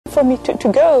for me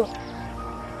to go.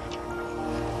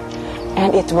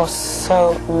 And it was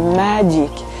so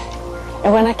magic.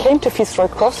 And when I came to Fitzroy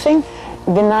Crossing,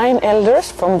 the 9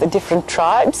 elders from the different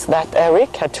tribes that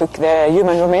Eric had took the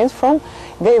human remains from,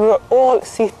 they were all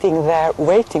sitting there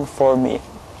waiting for me,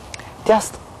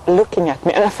 just looking at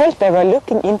me. And I felt they were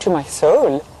looking into my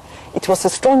soul. It was the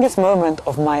strongest moment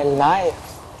of my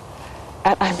life.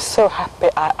 And I'm so happy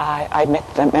I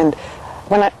met them. And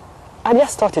when I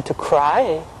just started to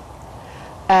cry.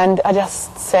 And I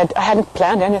just said, I hadn't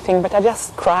planned anything, but I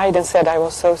just cried and said I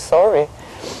was so sorry.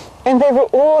 And they were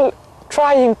all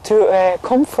trying to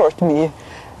comfort me,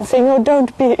 and saying, "Oh,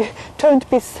 don't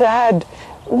be sad.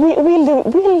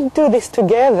 We'll do this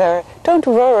together. Don't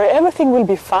worry, everything will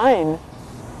be fine."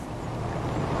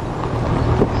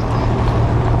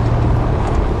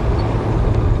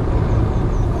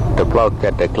 The bloke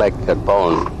that collected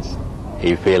bone,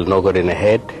 he feels no good in the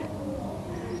head,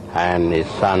 and his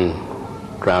son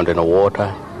drowned in the water.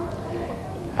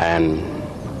 And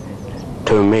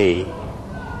to me,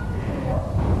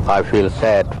 I feel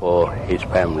sad for his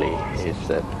family.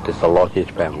 It's lost his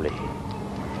family.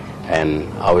 And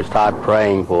I will start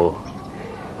praying for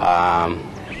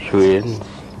Swedes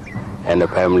and the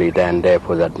family down there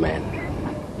for that man.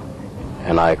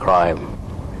 And I cry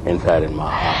inside in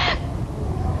my heart.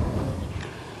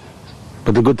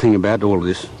 But the good thing about all of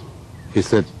this is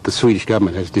that the Swedish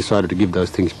government has decided to give those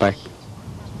things back.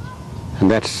 And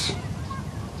that's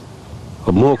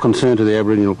of more concern to the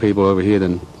Aboriginal people over here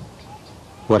than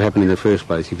what happened in the first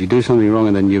place. If you do something wrong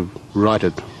and then you right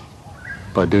it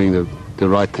by doing the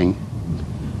right thing,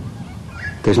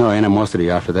 there's no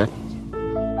animosity after that.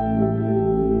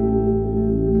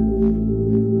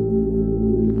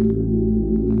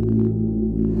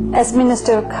 As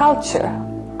Minister of Culture,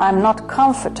 I'm not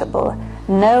comfortable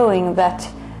knowing that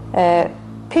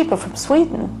people from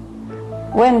Sweden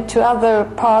went to other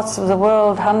parts of the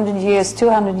world 100 years,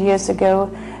 200 years ago,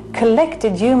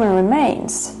 collected human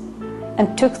remains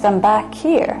and took them back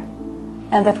here,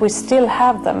 and that we still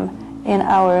have them in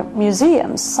our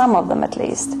museums, some of them at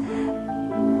least.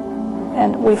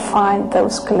 And we find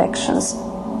those collections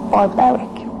barbaric.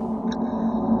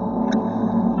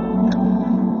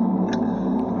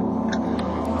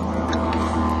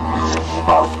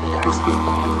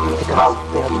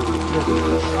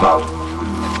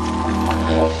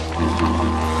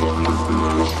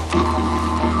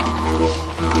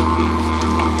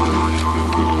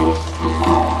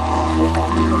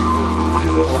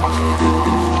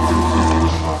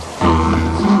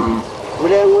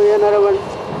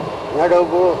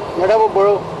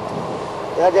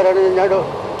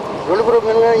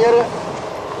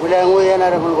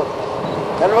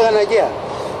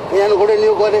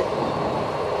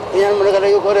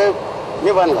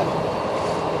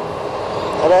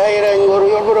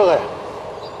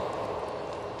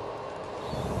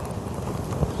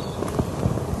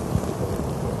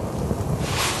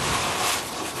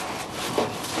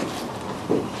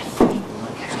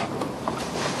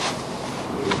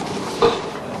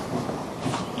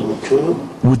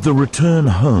 With the return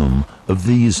home of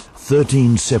these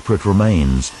 13 separate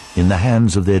remains in the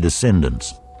hands of their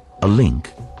descendants, a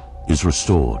link is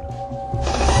restored.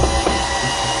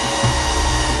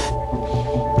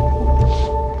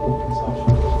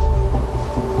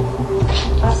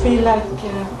 I feel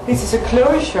like this is a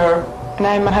closure, and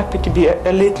I'm happy to be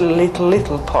a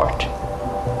little part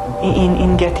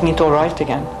in getting it all right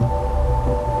again.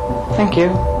 Thank you.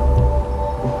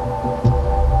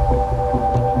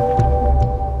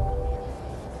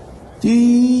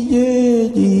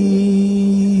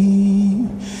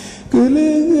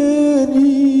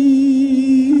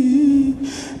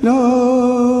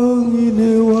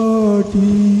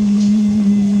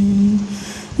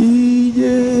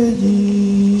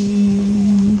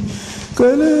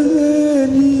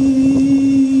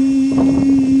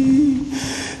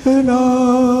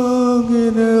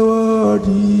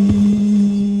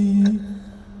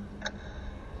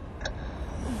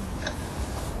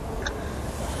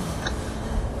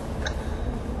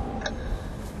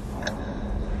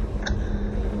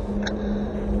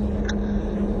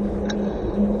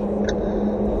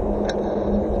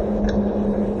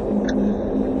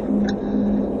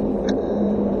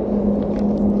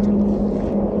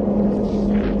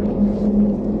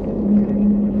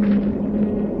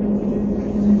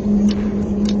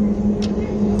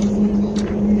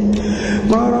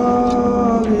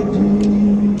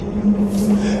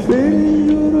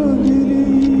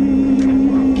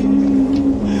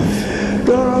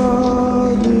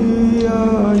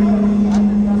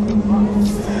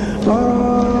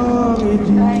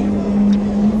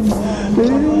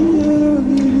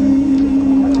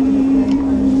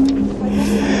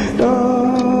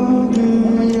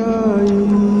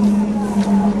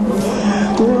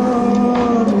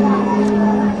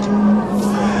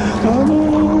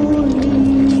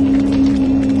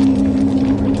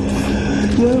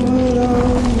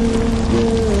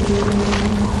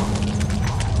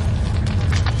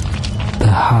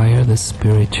 share the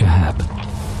spirit you have,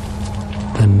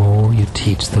 the more you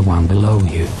teach the one below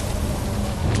you,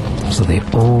 so they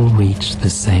all reach the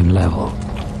same level.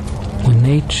 When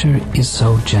nature is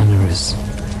so generous,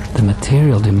 the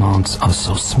material demands are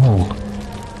so small,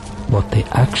 what they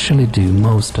actually do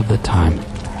most of the time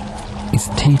is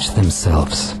teach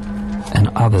themselves and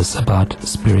others about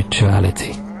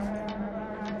spirituality.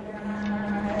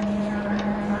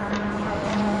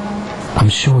 I'm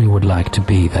sure you would like to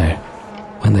be there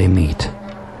when they meet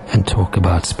and talk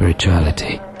about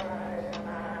spirituality.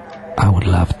 I would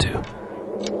love to.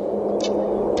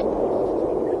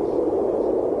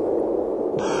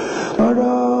 All right.